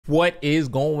What is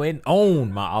going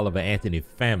on, my Oliver Anthony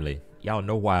family? Y'all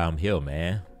know why I'm here,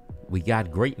 man. We got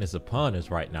greatness upon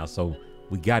us right now, so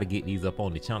we got to get these up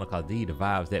on the channel because these are the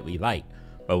vibes that we like.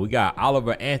 But we got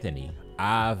Oliver Anthony,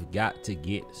 I've got to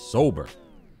get sober.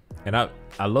 And I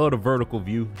love the vertical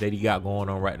view that he got going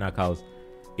on right now because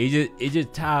it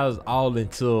just ties all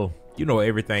into, you know,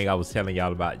 everything I was telling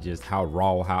y'all about, just how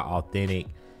raw, how authentic.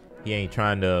 He ain't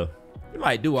trying to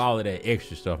like do all of that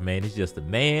extra stuff, man. It's just a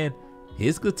man,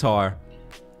 his guitar,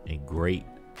 and great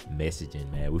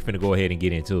messaging, man. We're finna go ahead and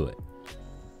get into it.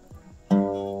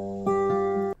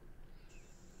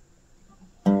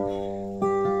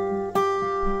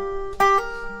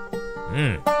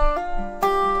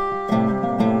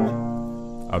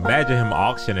 Imagine him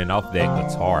auctioning off that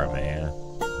guitar, man.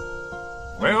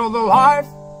 Well, the life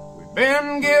we've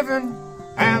been given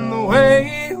and the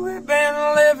way we've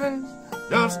been living,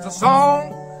 just a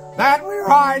song that we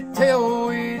write till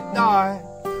we die.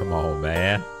 Come on,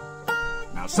 man.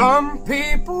 Now some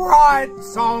people write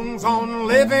songs on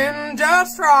living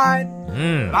just right,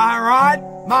 but I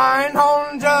write mine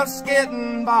on just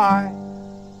getting by.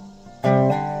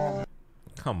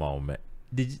 Come on, man.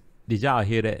 Did y'all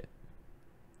hear that?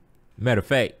 Matter of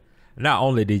fact, not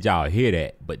only did y'all hear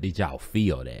that, but did y'all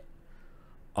feel that?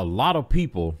 A lot of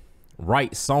people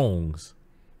write songs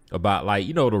about, like,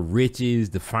 you know, the riches,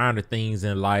 the finer things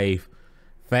in life,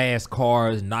 fast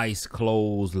cars, nice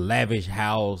clothes, lavish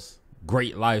house,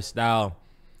 great lifestyle.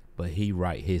 But he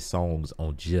write his songs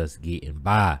on just getting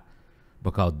by,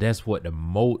 because that's what the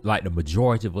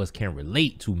majority of us can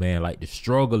relate to, man. Like the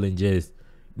struggle and just,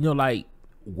 you know, like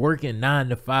working 9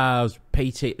 to 5s,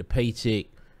 paycheck to paycheck,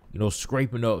 you know,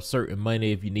 scraping up certain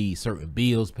money if you need certain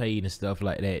bills paid and stuff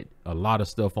like that. A lot of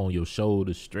stuff on your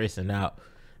shoulders, stressing out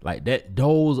like that.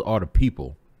 Those are the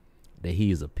people that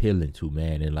he is appealing to,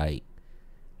 man. And like,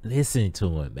 listen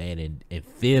to him, man, and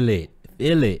feel it.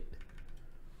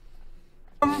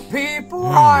 Some people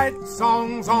write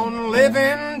songs on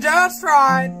living just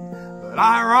right, but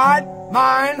I write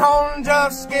mine on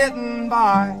just getting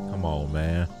by. Come on,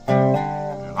 man.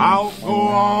 I'll go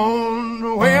on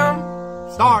the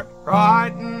whim, start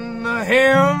writing a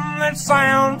hymn that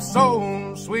sounds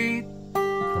so sweet.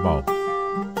 Come on.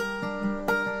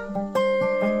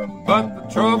 But the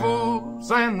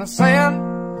troubles and the sin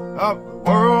of the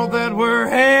world that we're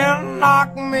in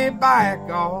knock me back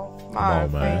off my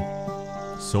feet.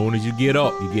 Man. Soon as you get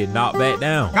up, you get knocked back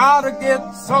down. Gotta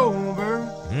get sober.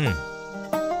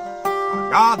 I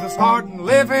gotta start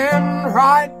living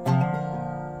right.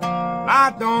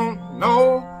 I don't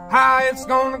know how it's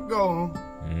gonna go,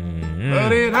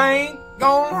 but it ain't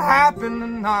gonna happen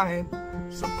tonight.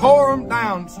 So pour 'em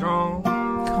down strong.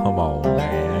 Come on,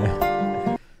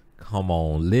 man. Come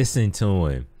on, listen to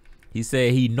him. He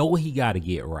said he know he got to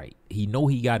get right. He know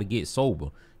he got to get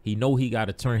sober. He know he got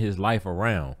to turn his life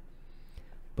around.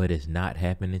 But it's not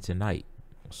happening tonight.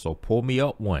 So pull me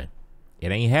up one.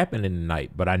 It ain't happening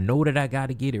tonight, but I know that I got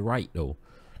to get it right, though.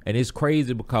 And it's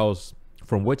crazy because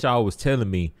from what y'all was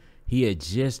telling me, he had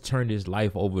just turned his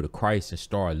life over to Christ and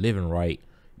started living right,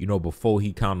 you know, before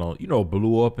he kind of, you know,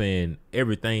 blew up and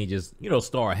everything just, you know,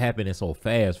 started happening so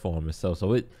fast for him and stuff.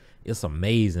 So it's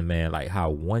amazing, man, like how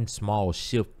one small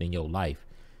shift in your life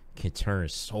can turn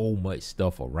so much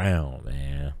stuff around,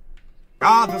 man.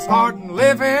 Gotta start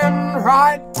living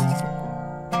right.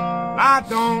 I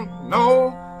don't know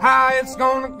how it's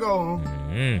gonna go,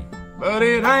 but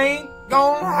it ain't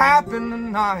gonna happen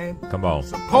tonight. Come on.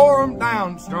 So pour 'em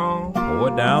down strong. Pour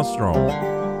it down strong.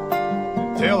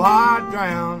 Till I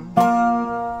drown.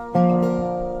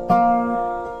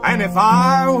 And if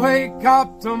I wake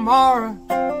up tomorrow,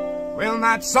 when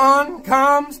that sun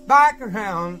comes back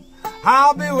around,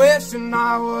 I'll be wishing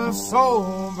I was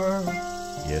sober.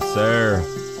 Yes, sir.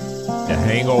 The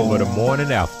hangover the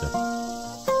morning after.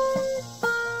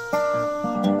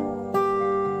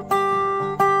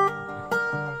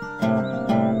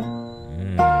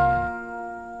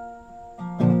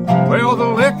 Well, the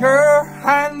liquor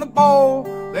and the bowl,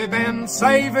 they've been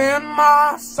saving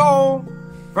my soul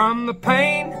from the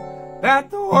pain that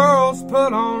the world's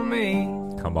put on me.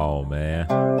 Come on, man.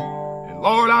 And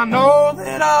Lord, I know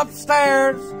that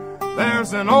upstairs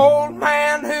there's an old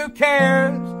man who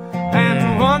cares,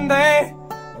 and one day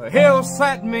he'll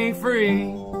set me free.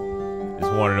 It's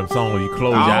one of them songs you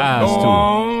close your eyes I'll go to.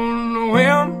 on the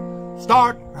whim,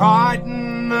 start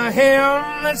writing a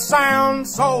hymn that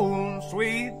sounds so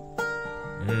sweet.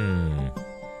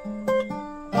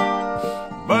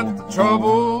 But the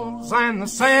troubles and the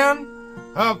sin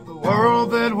of the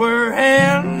world that we're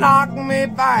in knock me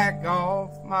back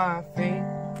off my feet.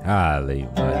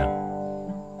 Hallelujah.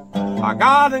 I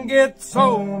gotta get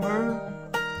sober.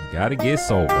 Gotta get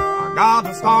sober. I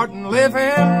gotta start living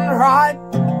right.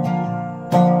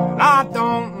 And I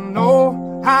don't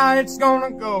know how it's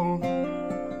gonna go,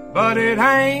 but it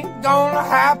ain't gonna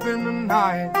happen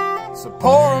tonight. So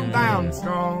pour 'em down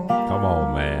strong. Come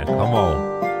on, man. Come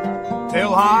on.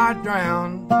 Till I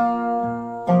drown.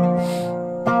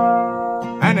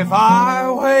 And if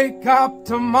I wake up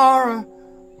tomorrow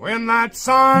when that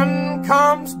sun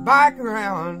comes back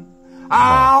around,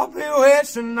 I'll be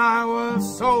wishing I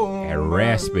was sober. That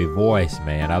raspy voice,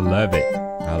 man. I love it.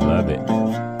 I love it.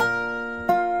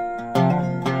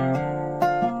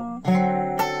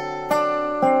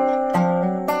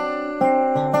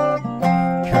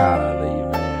 Golly,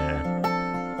 man.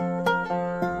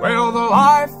 Well, the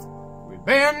life we've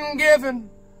been given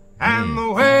and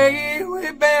the way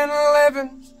we've been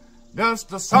living's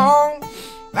just a song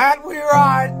that we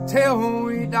write till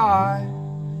we die.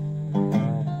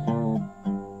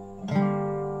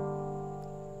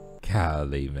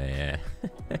 Golly, man.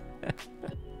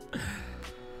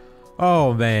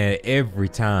 Oh, man. Every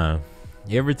time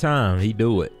he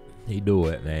do it,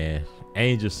 man.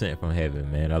 Angel sent from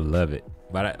heaven, man. I love it.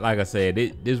 But like I said,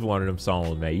 this is one of them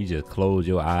songs, man. You just close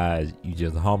your eyes, you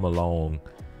just hum along,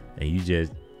 and you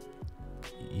just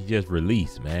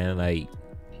release, man. Like,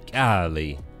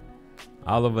 golly.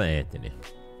 Oliver Anthony,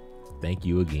 thank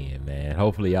you again, man.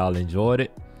 Hopefully y'all enjoyed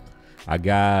it. I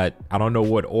don't know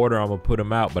what order I'm gonna put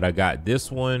them out, but I got this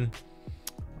one.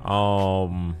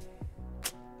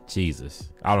 Jesus,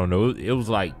 I don't know. It was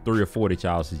like 3 or 4 that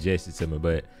y'all suggested to me,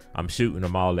 but I'm shooting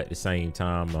them all at the same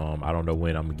time. I don't know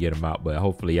when I'm gonna get them out, but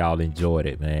hopefully y'all enjoyed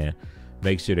it, man.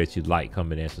 Make sure that you like,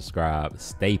 comment, and subscribe.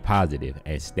 Stay positive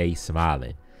and stay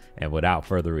smiling. And without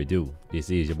further ado,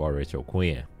 this is your boy Retro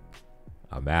Quin.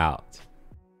 I'm out.